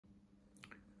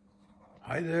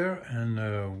Hi there,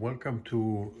 and welcome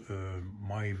to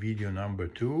my video number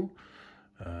 2.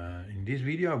 In this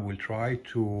video I will try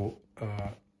to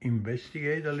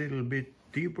investigate a little bit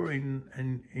deeper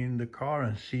in the car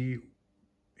and see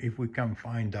if we can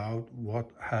find out what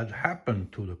had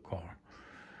happened to the car.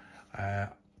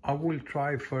 I will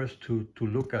try first to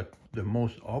look at the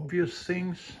most obvious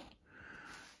things,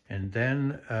 and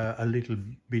then a little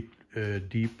bit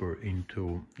deeper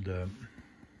into the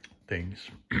things.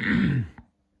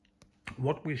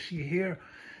 What we see here,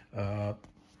 the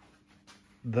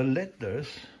letters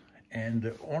and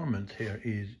the ornament here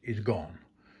is gone,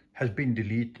 has been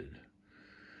deleted.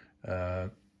 I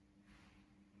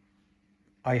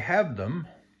have them.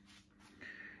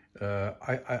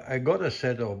 I got a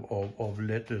set of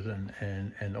letters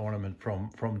and ornament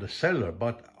from the seller,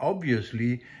 but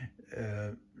obviously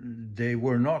they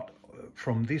were not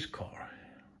from this car.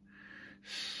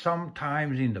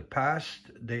 Sometimes in the past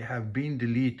they have been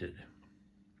deleted.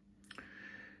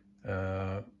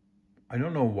 I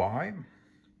don't know why,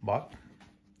 but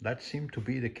that seemed to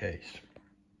be the case.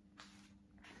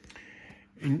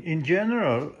 In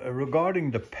general,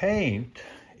 regarding the paint,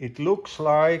 it looks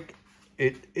like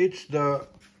it's the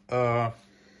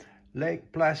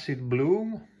Lake Placid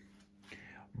blue,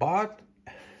 but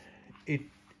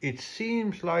it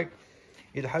seems like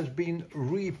it has been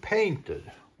repainted.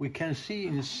 We can see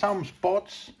in some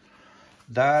spots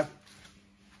that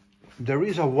there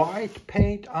is a white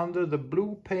paint under the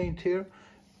blue paint here.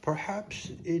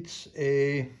 Perhaps it's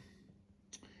a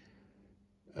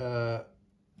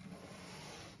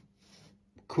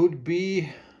could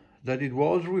be that it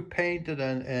was repainted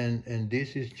and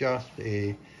this is just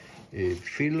a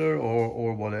filler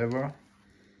or whatever,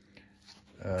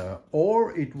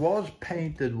 or it was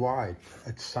painted white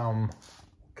at some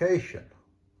occasion.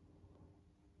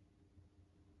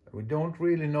 We don't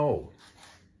really know.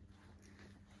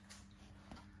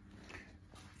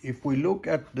 If we look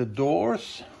at the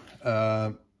doors,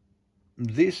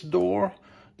 this door,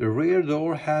 the rear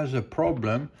door, has a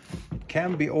problem. It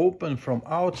can be opened from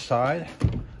outside,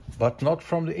 but not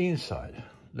from the inside.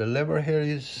 The lever here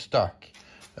is stuck,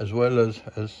 as well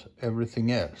as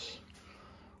everything else.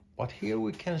 But here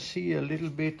we can see a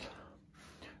little bit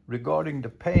regarding the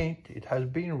paint. It has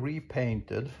been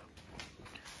repainted,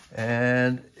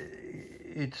 and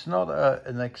it's not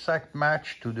an exact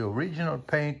match to the original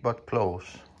paint, but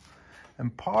close.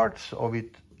 And parts of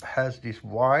it has this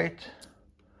white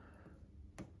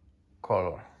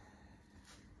color.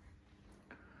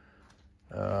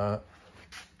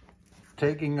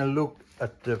 Taking a look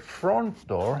at the front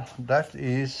door, that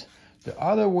is the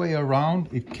other way around.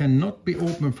 It cannot be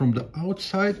opened from the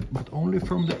outside, but only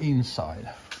from the inside.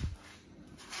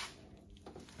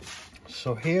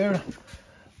 So here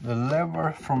the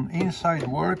lever from inside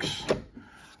works,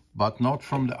 but not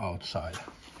from the outside,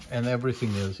 and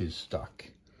everything else is stuck.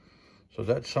 So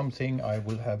that's something I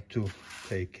will have to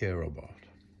take care about.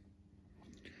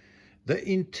 The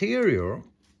interior,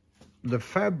 the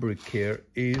fabric here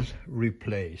is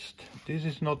replaced. This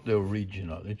is not the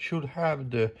original. It should have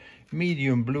the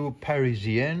medium blue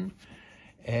Parisienne,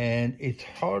 and it's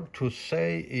hard to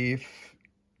say if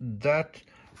that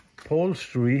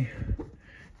upholstery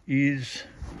is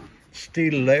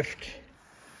still left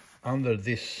under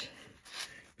this,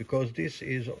 because this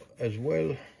is as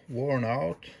well worn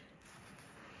out,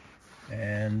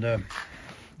 and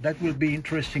that will be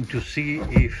interesting to see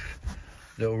if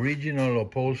the original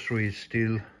upholstery is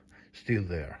still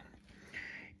there.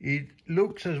 It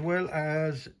looks as well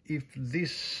as if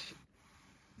this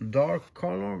dark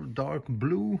color, dark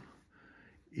blue,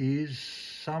 is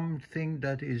something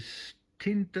that is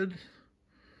tinted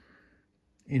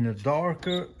in a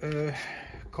darker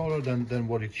color than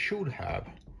what it should have,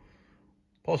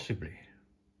 possibly.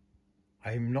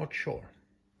 I'm not sure.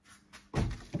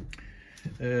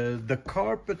 The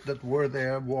carpet that were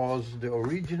there was the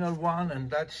original one, and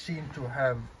that seemed to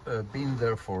have been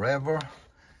there forever.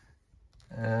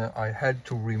 I had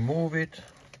to remove it.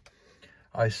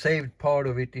 I saved part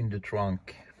of it in the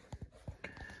trunk.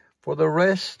 For the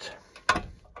rest,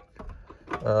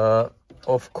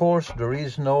 of course, there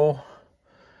is no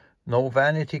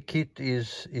vanity kit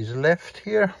is left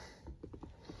here,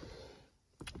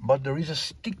 but there is a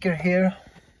sticker here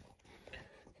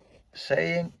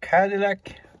saying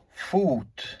Cadillac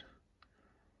Foot,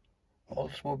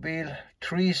 Oldsmobile,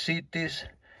 3 cities,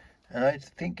 and I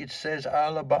think it says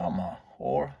Alabama,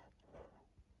 or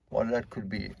what that could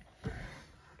be.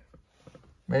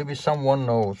 Maybe someone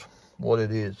knows what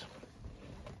it is.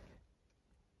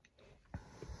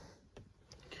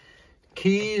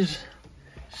 Keys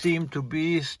seem to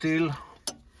be still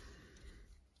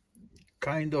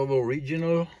kind of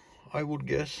original, I would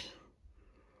guess.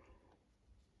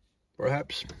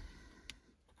 Perhaps.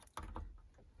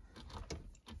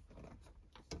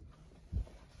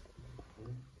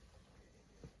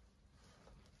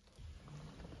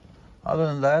 Other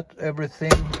than that,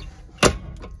 everything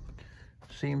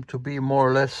seemed to be more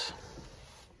or less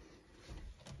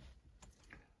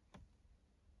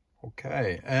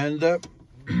okay. And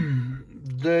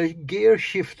the gear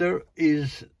shifter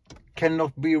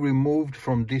cannot be removed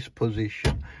from this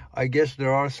position. I guess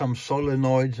there are some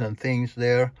solenoids and things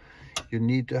there. You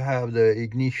need to have the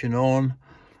ignition on,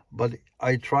 but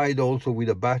I tried also with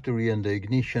a battery and the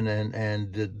ignition,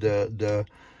 and the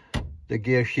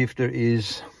gear shifter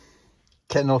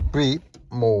cannot be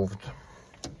moved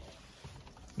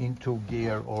into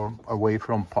gear or away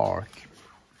from park.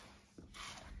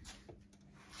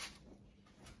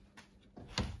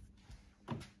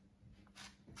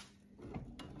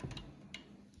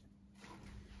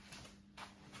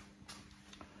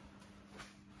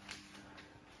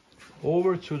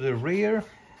 Over to the rear,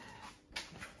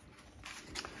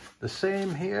 the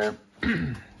same here.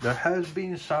 There has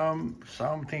been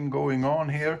something going on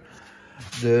here.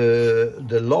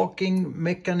 The locking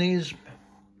mechanism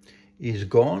is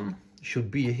gone,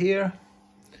 should be here.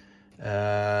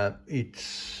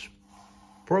 It's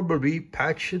probably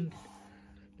patched.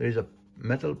 There's a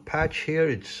metal patch here.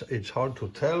 It's hard to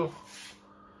tell,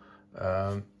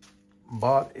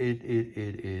 but it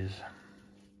is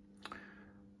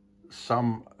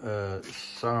some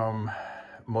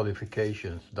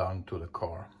modifications done to the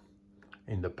car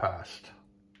in the past.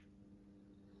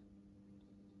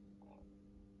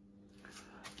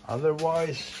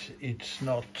 Otherwise, it's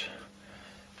not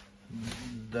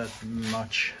that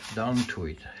much done to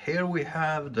it. Here we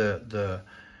have the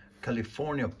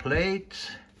California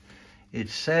plates. It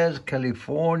says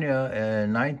California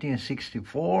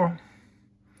 1964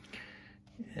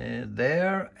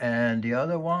 there, and the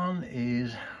other one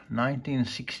is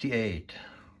 1968.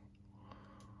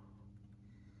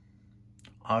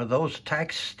 Are those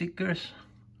tax stickers?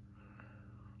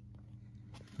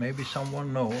 Maybe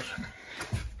someone knows.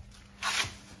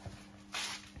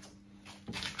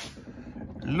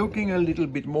 Looking a little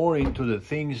bit more into the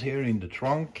things here in the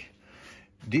trunk,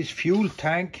 this fuel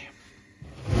tank,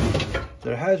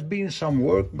 there has been some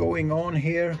work going on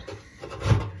here.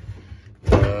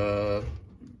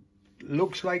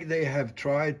 Looks like they have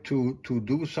tried to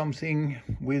do something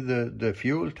with the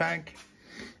fuel tank.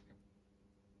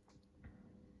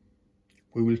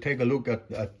 We will take a look at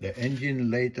the engine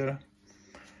later.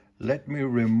 Let me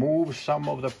remove some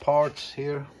of the parts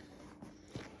here.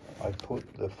 I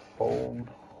put the phone,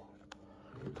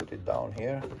 put it down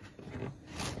here.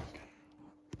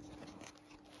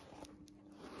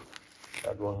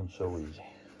 That wasn't so easy.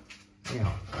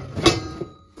 Yeah.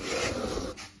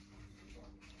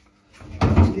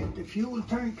 Let's get the fuel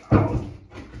tank out.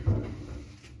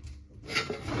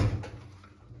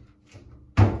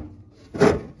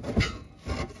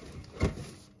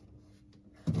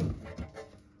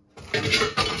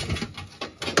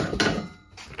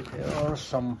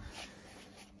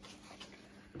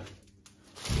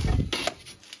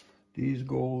 These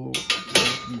goes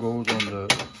on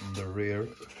the rear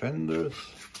fenders,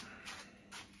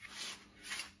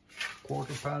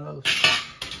 quarter panels.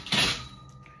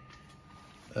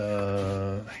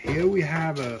 Here we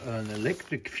have an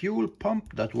electric fuel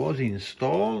pump that was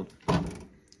installed.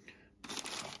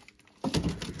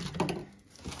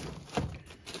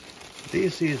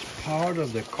 This is part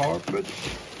of the carpet.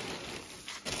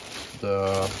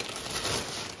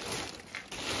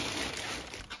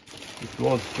 It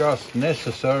was just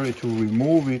necessary to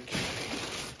remove it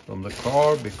from the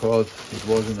car because it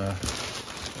was in a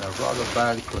rather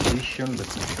bad condition. Let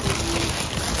me show you.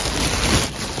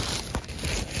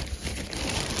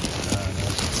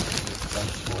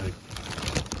 That's what it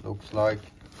looks like.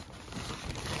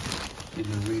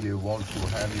 Didn't really want to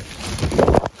have it in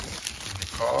the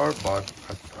car, but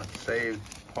I saved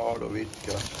part of it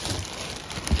just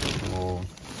to,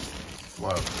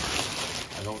 well,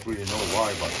 I don't really know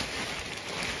why, but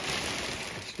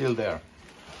it's still there,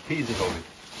 pieces of it.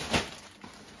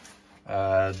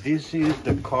 This is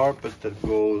the carpet that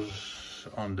goes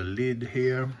on the lid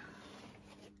here,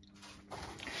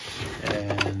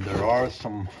 and there are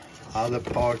some other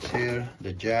parts here,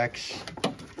 the jacks.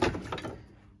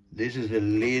 This is the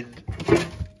lid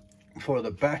for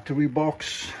the battery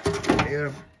box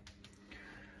here.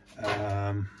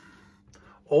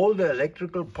 All the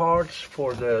electrical parts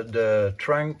for the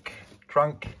trunk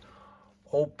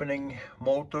opening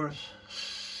motors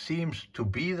seems to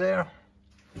be there.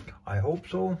 I hope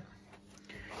so.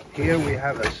 Here we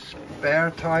have a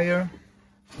spare tire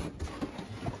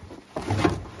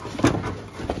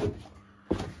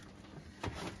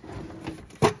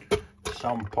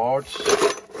some parts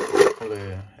for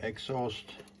the exhaust,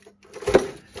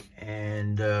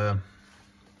 and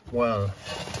well,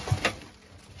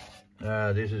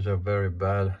 this is a very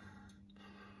bad,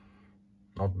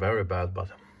 not very bad, but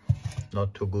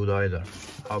not too good either,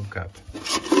 hubcap.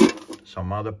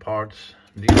 Some other parts.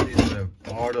 This is a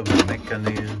part of the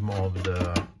mechanism of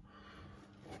the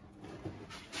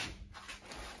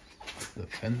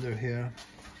fender here,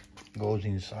 goes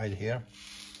inside here.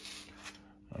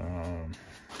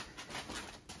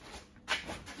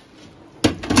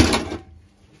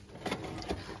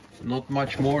 Not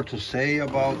much more to say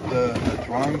about the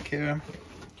trunk here.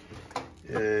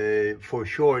 For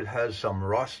sure it has some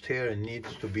rust here and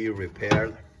needs to be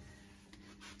repaired,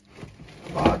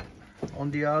 but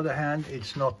on the other hand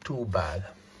it's not too bad.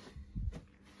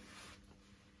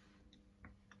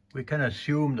 We can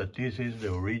assume that this is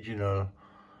the original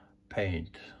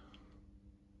paint.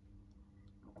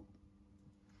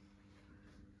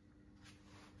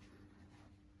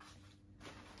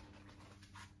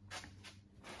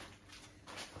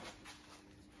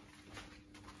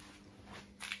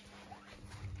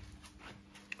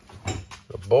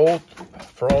 Both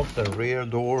front and rear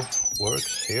door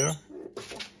works here.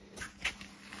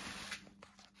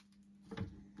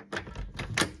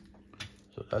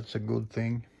 So that's a good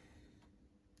thing.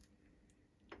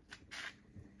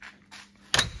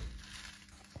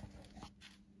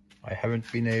 I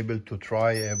haven't been able to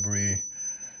try every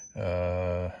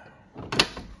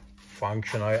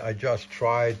function. I just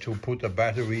tried to put a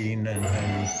battery in, and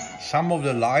some of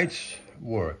the lights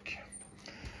work.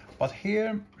 But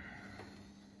here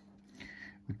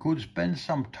we could spend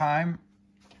some time.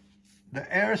 The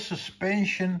air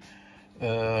suspension,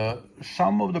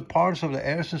 some of the parts of the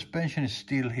air suspension is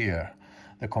still here.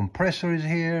 The compressor is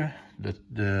here,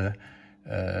 the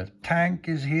tank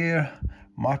is here,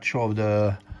 much of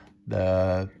the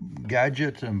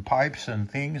gadgets and pipes and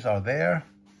things are there.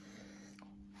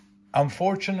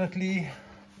 Unfortunately,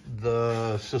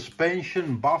 the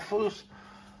suspension buffers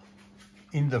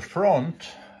in the front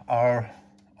are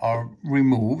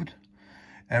removed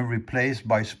and replaced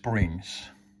by springs.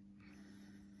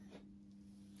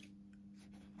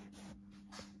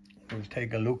 We'll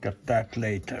take a look at that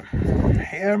later.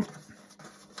 Here,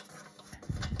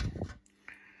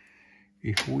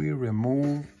 if we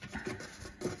remove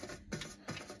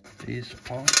these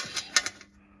parts,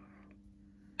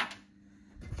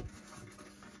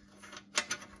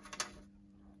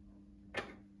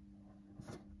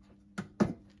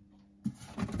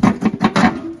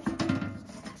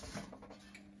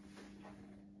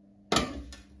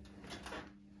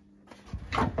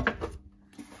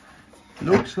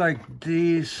 looks like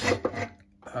this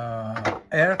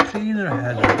air cleaner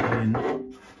has been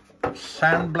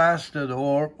sandblasted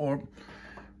or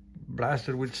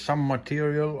blasted with some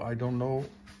material. I don't know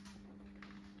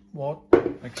what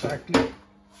exactly.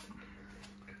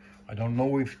 I don't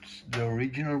know if it's the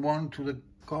original one to the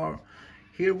car.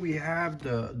 Here we have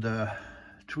the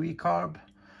 3-carb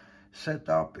set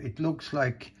up. It looks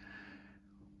like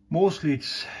mostly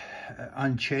it's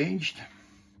unchanged.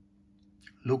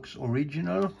 Looks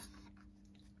original,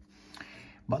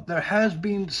 but there has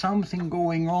been something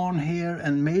going on here,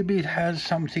 and maybe it has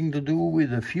something to do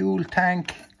with the fuel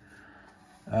tank.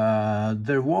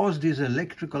 There was this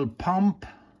electrical pump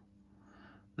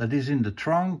that is in the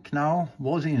trunk now,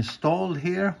 was installed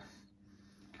here,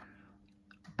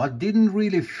 but didn't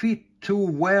really fit too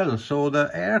well, so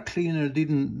the air cleaner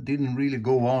didn't really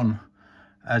go on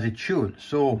as it should.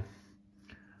 So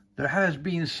there has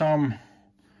been some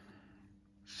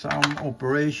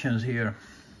operations here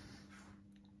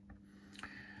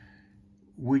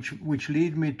which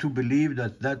lead me to believe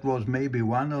that that was maybe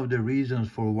one of the reasons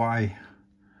for why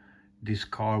this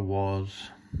car was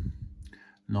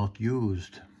not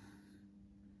used.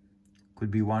 Could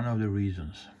be one of the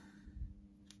reasons.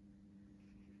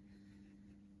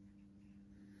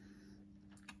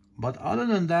 But other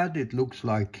than that, it looks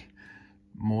like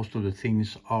most of the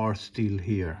things are still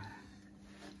here.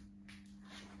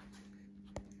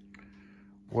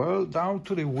 Well, down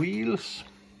to the wheels.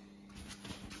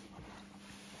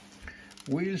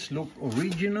 Wheels look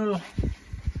original.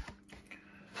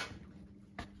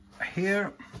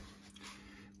 Here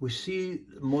we see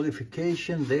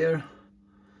modification there.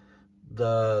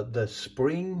 The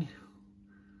spring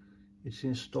is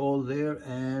installed there,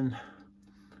 and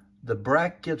the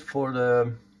bracket for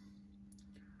the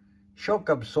shock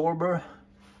absorber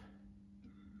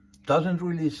doesn't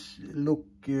really look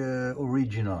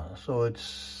original, so it's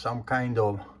some kind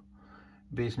of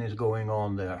business going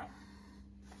on there.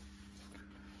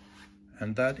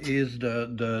 And that is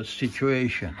the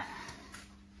situation.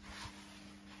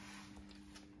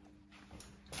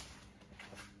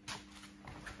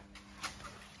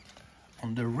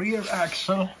 on the rear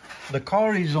axle. The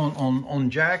car is on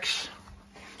jacks,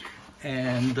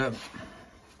 and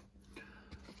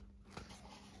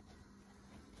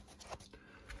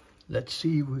let's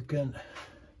see if we can,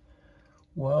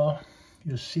 well,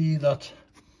 you see that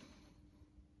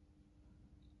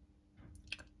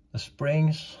the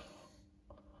springs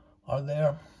are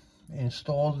there,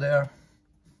 installed there.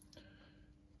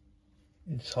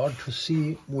 It's hard to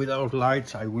see without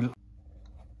lights. I will.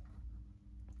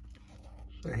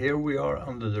 So here we are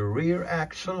under the rear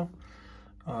axle.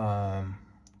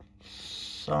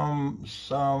 Some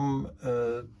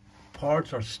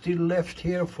parts are still left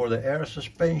here for the air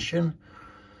suspension.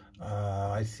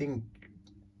 I think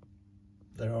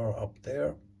there are up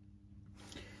there.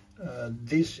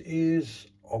 This is,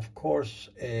 of course,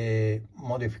 a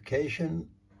modification.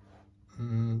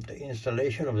 The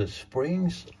installation of the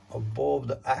springs above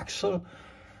the axle.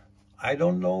 I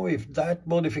don't know if that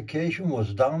modification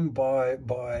was done by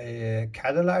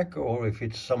Cadillac, or if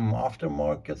it's some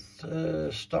aftermarket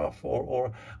stuff,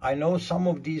 or I know some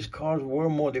of these cars were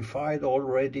modified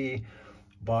already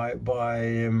by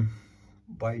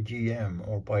GM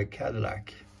or by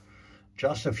Cadillac,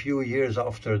 just a few years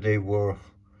after they were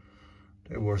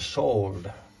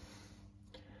sold.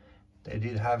 They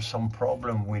did have some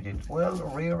problem with it. Well,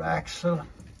 rear axle.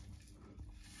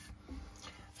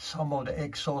 Some of the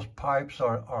exhaust pipes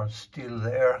are still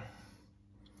there.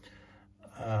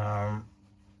 There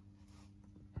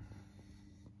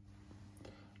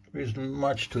isn't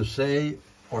much to say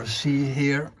or see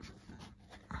here.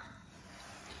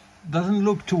 Doesn't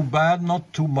look too bad,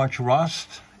 not too much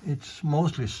rust. It's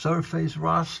mostly surface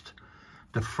rust.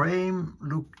 The frame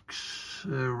looks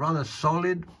rather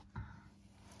solid.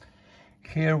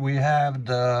 Here we have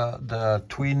the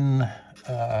twin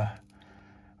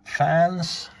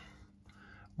fans,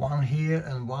 one here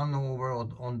and one over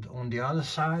on the other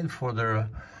side for the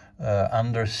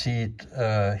under-seat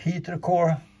heater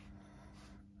core.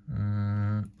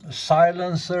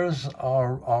 Silencers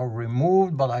are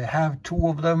removed, but I have two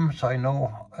of them, so I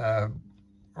know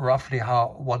roughly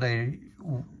what they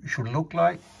should look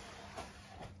like.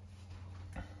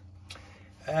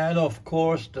 And of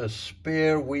course the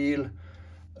spare wheel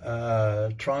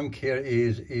trunk here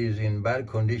is in bad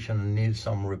condition and needs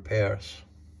some repairs.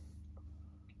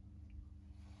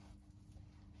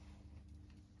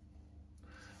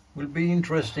 Will be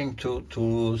interesting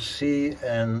to see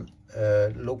and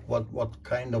look what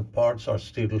kind of parts are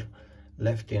still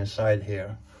left inside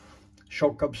here.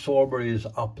 Shock absorber is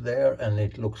up there, and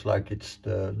it looks like it's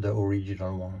the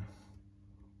original one.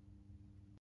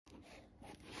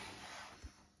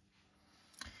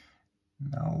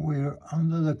 Now we're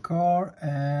under the car,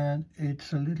 and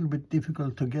it's a little bit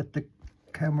difficult to get the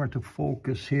camera to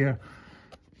focus here.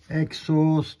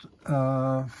 Exhaust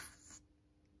are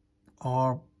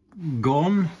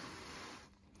gone.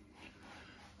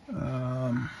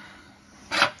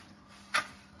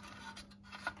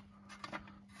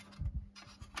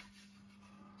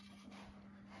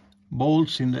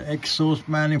 Bolts in the exhaust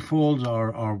manifolds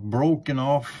are broken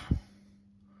off.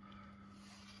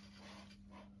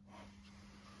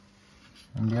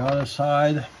 On the other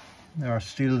side, they are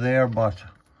still there, but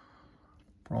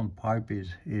front pipe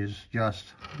is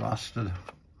just rusted.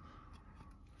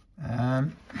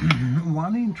 And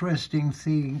one interesting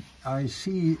thing I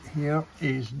see here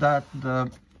is that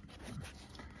the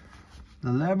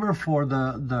lever for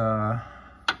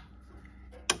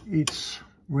it's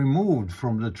removed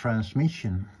from the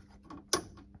transmission.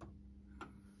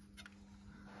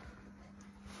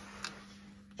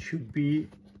 It should be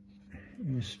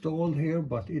installed here,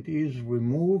 but it is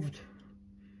removed.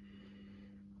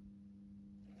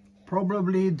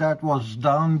 Probably that was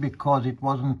done because it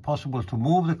wasn't possible to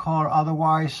move the car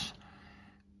otherwise,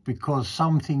 because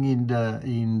something in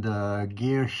the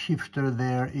gear shifter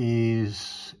there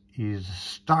is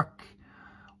stuck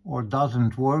or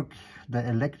doesn't work, the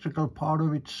electrical part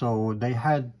of it, so they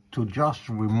had to just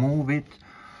remove it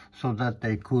so that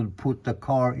they could put the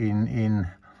car in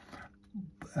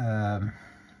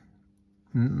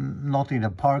not in a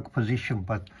park position,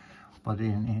 but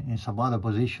in some other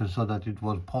position, so that it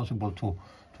was possible to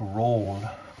roll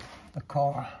the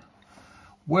car.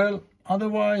 Well,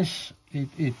 otherwise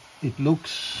it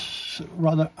looks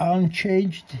rather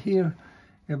unchanged here.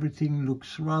 Everything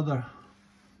looks rather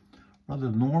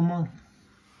normal.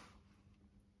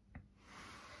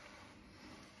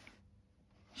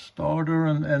 Starter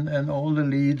and all the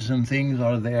leads and things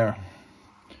are there.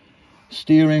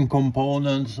 Steering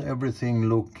components, everything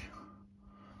look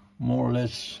more or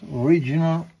less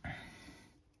original,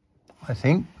 I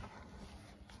think.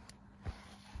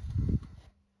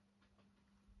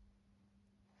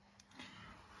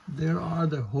 There are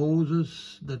the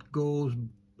hoses that goes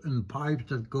and pipes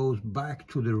that goes back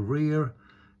to the rear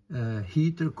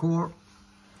heater core.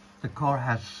 The car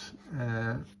has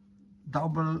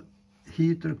double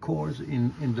heater cores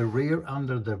in the rear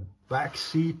under the back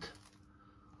seat.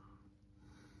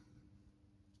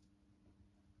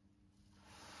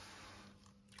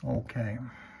 Okay.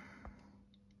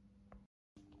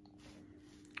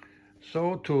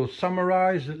 So to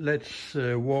summarize, let's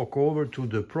walk over to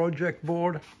the project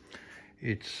board.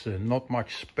 It's not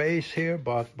much space here,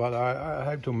 but I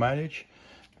have to manage.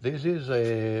 This is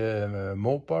a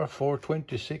Mopar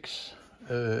 426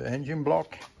 engine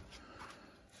block,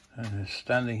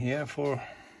 standing here for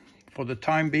the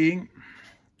time being.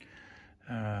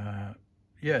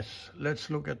 Yes,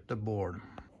 let's look at the board.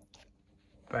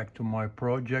 Back to my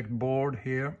project board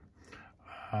here.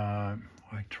 I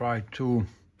try to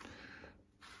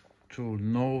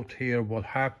note here what's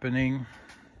happening.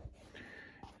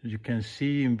 As you can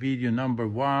see in video number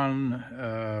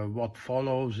 1, what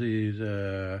follows is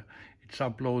it's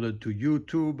uploaded to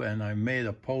YouTube, and I made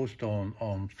a post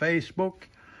on Facebook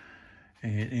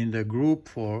in the group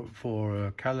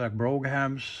for Cadillac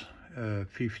Broughams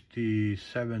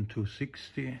 57 to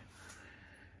 60.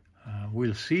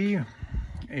 We'll see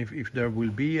if there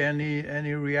will be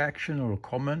any reaction or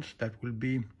comments. That will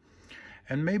be,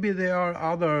 and maybe there are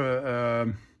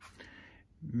other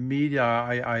media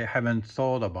I haven't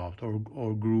thought about,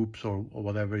 or groups or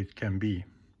whatever it can be.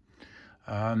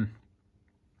 The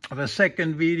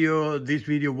second video, this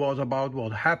video was about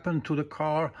what happened to the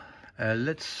car.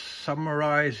 Let's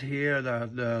summarize here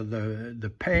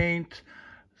the paint,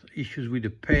 issues with the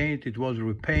paint. It was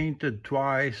repainted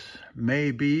twice,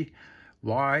 maybe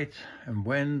white, and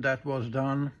when that was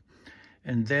done.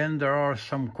 And then there are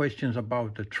some questions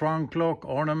about the trunk lock,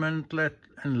 ornament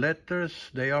and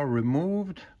letters. They are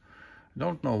removed.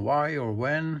 Don't know why or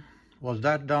when. Was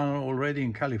that done already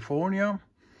in California?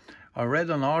 I read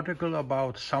an article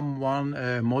about someone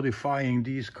modifying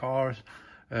these cars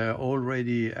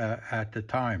already at the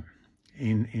time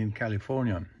in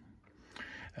California.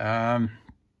 The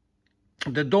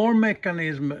door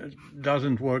mechanism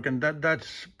doesn't work, and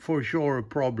that's for sure a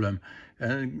problem.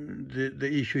 And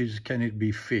the issue is, can it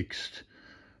be fixed?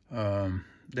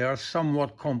 They are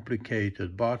somewhat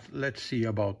complicated, but let's see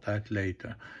about that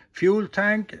later. Fuel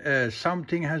tank,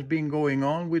 something has been going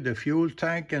on with the fuel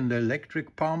tank and the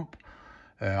electric pump.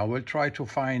 I will try to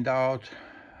find out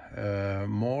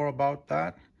more about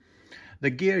that. The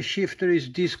gear shifter is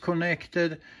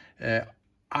disconnected.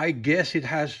 I guess it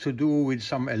has to do with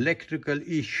some electrical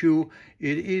issue.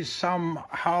 It is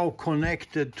somehow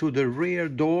connected to the rear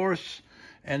doors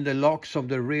and the locks of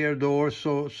the rear doors,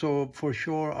 so for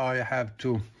sure I have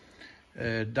to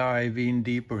dive in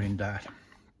deeper in that.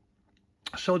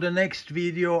 So the next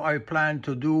video I plan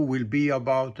to do will be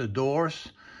about the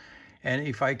doors and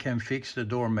if I can fix the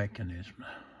door mechanism.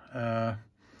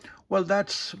 Well,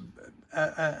 that's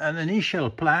an initial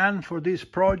plan for this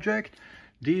project.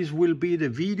 These will be the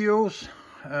videos.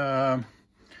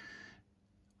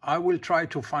 I will try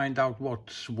to find out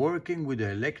what's working with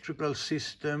the electrical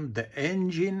system, the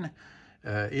engine.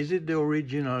 Is it the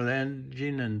original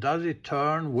engine, and does it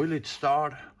turn? Will it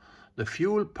start? The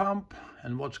fuel pump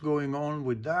and what's going on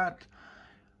with that.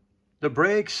 The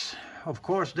brakes, of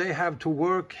course, they have to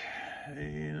work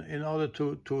in order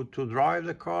to drive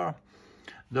the car.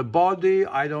 The body,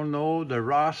 I don't know, the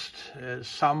rust,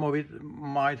 some of it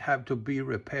might have to be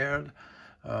repaired.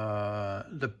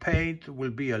 The paint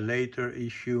will be a later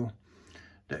issue.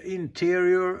 The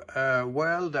interior,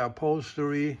 well, the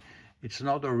upholstery, it's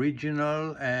not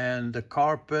original, and the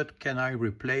carpet, can I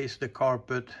replace the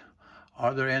carpet?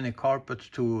 Are there any carpets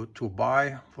to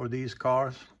buy for these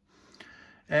cars?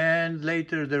 And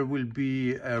later there will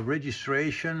be a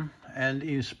registration and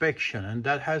inspection, and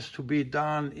that has to be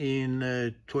done in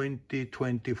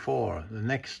 2024, the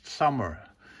next summer.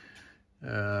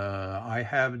 I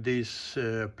have this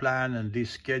plan and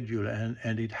this schedule,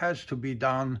 and it has to be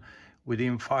done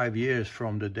within 5 years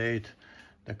from the date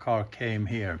the car came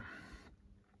here.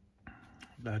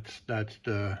 That's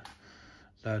the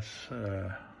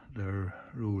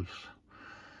rules.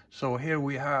 So here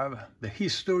we have the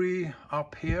history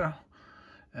up here,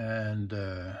 and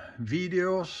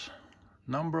videos,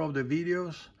 number of the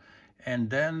videos, and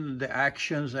then the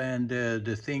actions and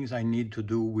the things I need to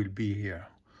do will be here.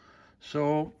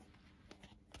 So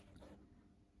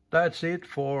that's it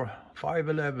for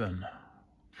 511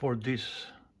 for this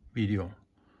video.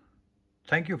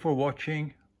 Thank you for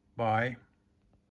watching. Bye.